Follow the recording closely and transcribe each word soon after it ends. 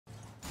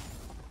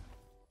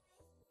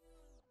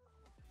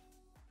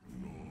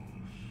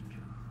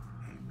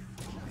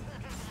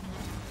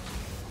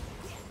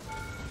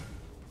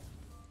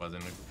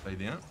Wasn't a good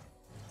idea.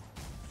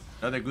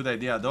 Not a good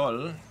idea at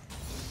all.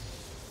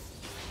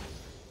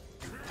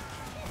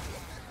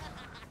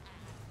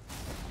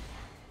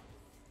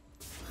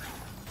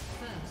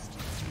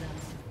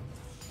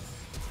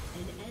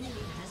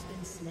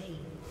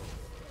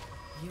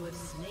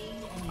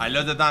 I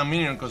lost the damn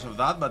minion because of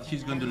that, but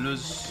he's going to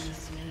lose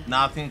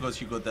nothing because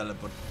he got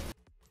teleport.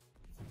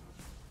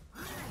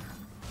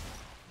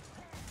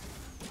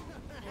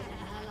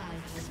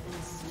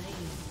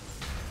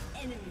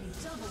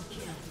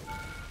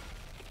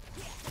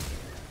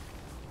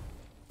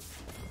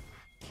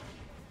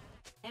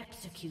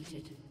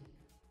 Executed.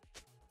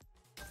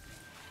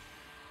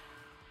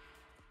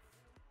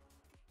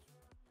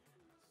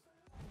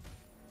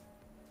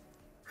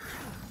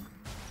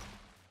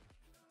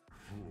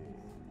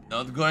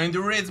 Not going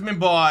to reach me,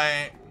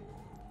 boy.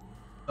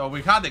 So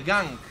we had a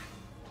gank.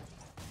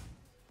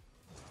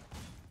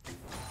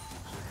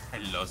 I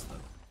lost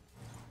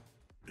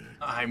it.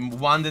 I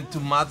wanted to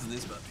match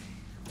this, but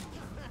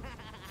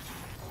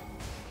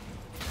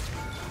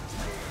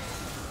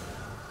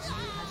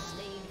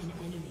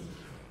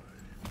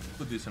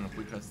put this on a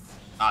quickest.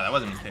 Ah, that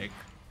was a mistake.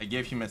 I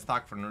gave him a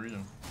stack for no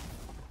reason.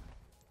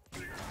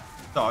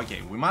 So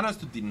okay, we managed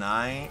to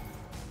deny.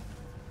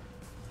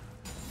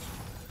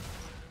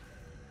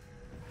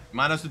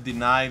 Managed to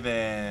deny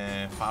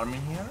the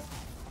farming here,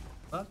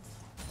 but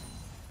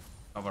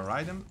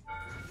override him.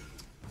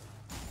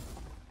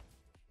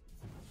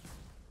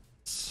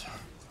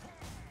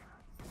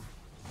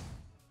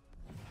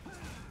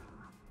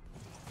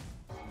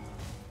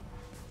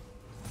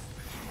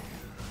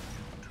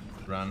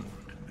 Run.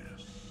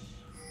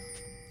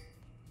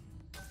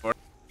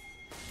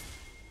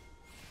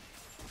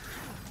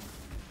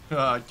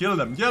 Kill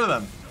them, kill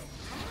them.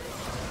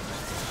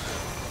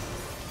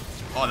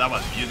 Oh, that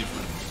was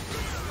beautiful.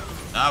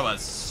 That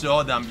was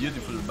so damn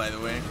beautiful, by the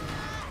way.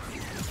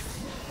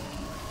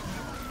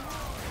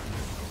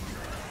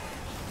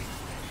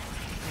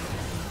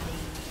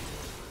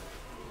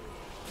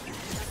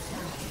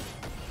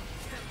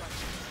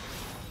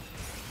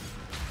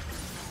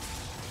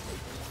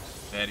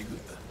 Very good.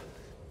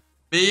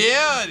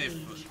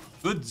 Beautiful.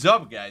 Good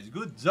job, guys.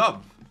 Good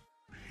job.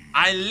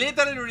 I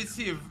literally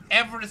received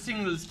every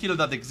single skill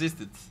that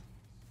existed,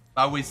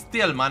 but we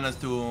still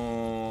managed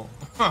to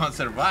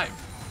survive.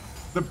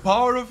 The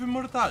power of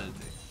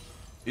immortality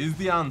is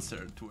the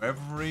answer to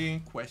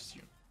every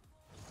question.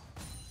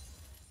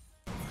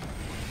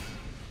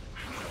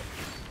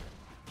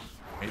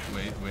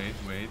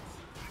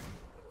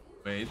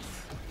 Wait.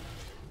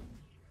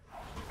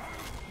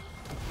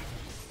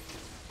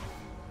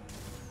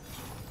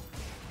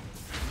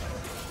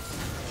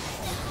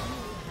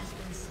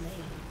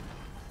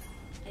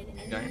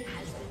 Okay.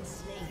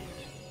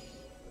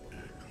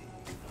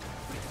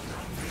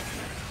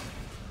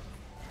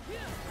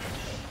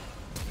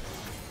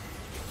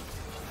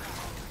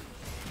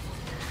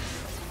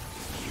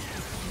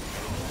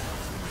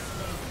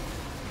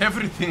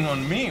 Everything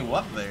on me,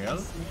 what the hell?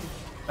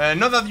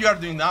 Not that you are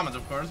doing damage,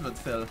 of course, but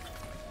still.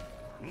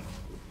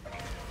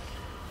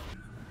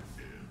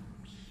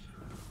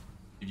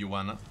 If you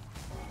wanna.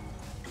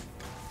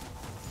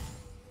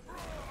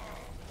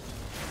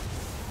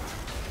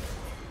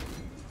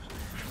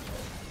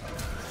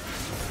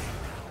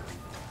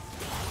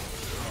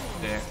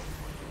 There.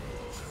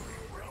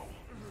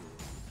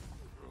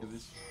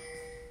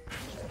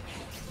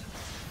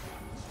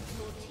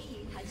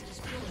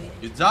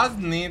 You just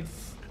need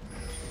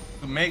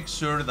to make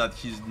sure that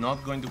he's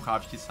not going to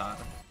have his R.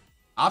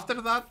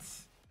 After that,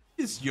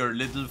 it's your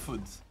little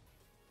food.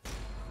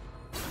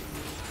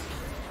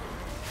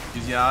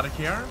 Is he out of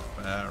here?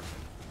 Perfect.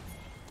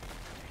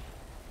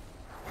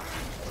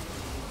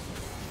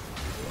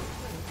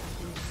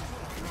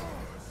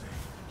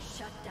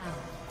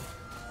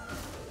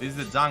 This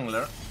is the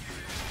jungler.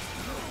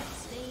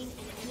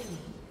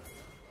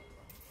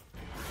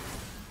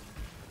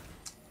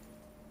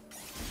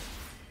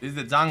 This is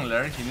the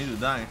jungler, he needs to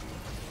die.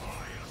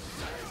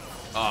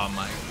 Oh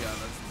my god,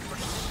 that's the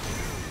worst.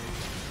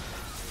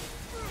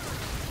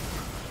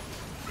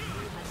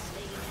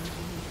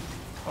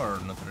 Or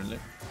not really.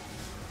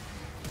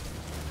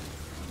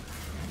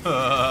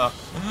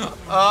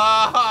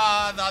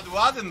 That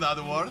wasn't that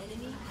word.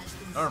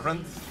 Our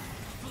friend.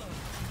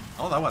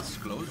 Oh, that was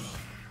close.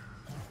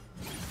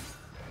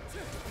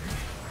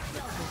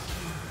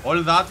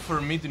 All that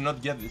for me to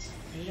not get this.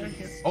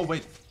 Oh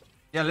wait.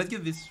 Yeah, let's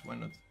get this. Why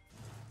not?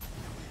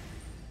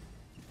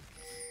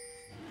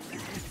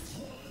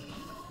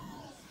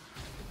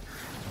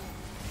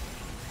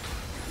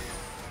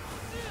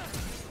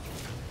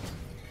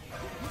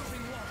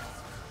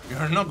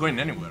 You're not going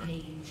anywhere.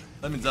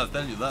 Let me just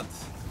tell you that.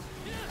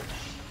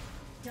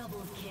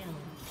 Double kill.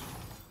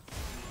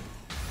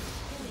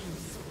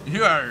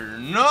 You are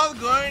not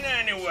going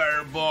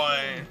anywhere,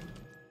 boy.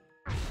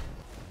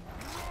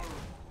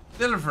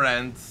 Still,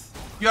 friends,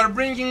 you are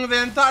bringing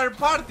the entire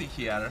party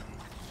here.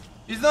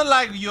 It's not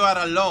like you are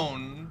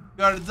alone.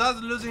 You are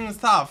just losing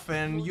stuff,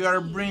 and you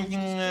are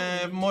bringing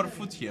more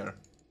food here,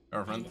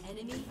 girlfriend.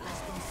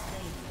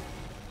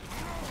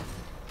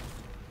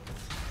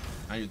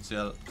 I would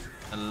chill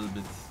a little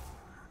bit.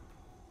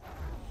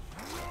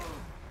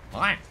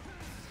 Alright.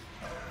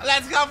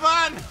 Let's have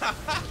fun!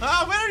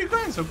 Where are you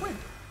going so quick?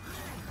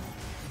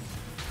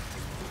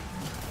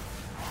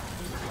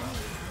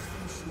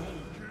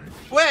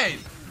 Wait.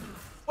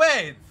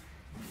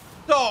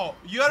 So,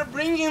 you are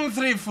bringing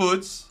 3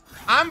 foods,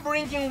 I'm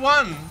bringing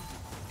 1,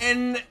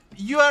 and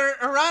you are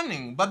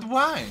running. But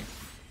why?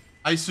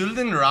 I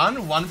shouldn't run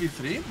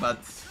 1v3, but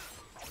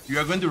you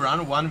are going to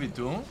run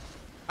 1v2?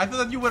 I thought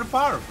that you were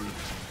powerful.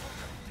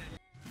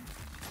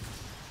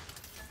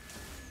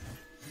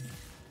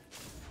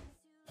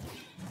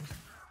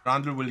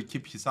 Randall will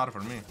keep his R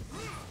for me.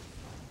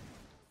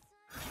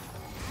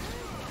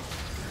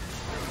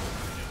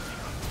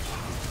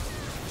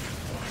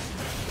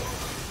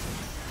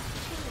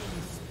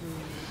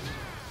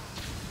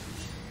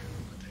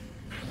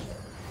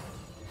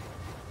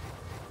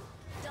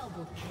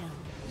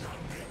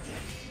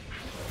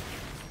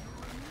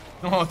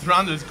 Oh,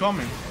 Randall is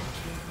coming.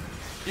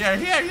 Here. I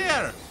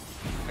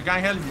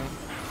can't help you.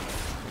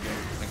 Okay,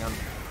 I can't.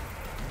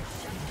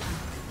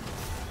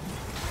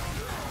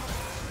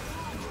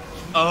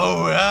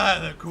 Oh yeah,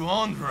 the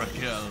Quandra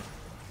kill.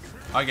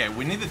 Okay,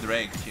 we need the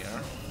Drake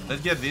here.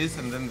 Let's get this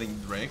and then the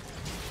Drake.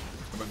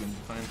 We're going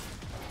to find.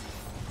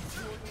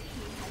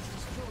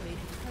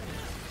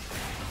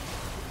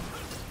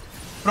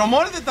 From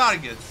all the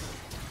targets.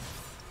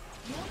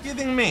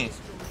 Kidding me.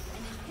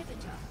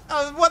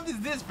 What is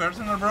this?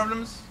 Personal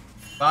problems?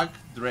 Back,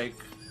 Drake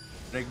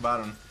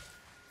Baron.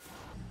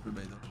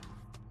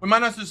 We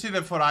managed to see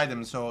the 4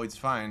 items, so it's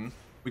fine.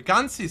 We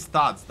can't see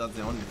stats, that's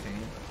the only thing.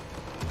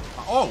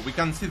 Oh, we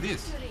can see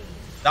this.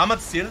 Damage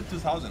seal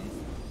 2000.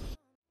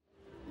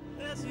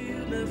 There's a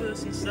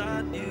universe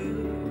inside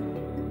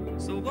you.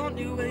 So won't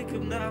you wake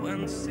up now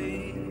and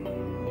see?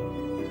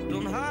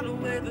 Don't hide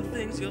away the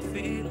things you're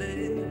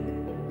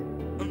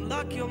feeling.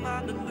 Unlock your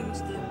mind and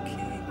lose the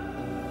key.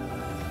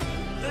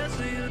 There's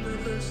a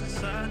universe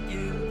inside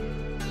you.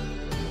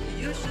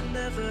 You should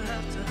never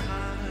have to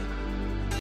hide.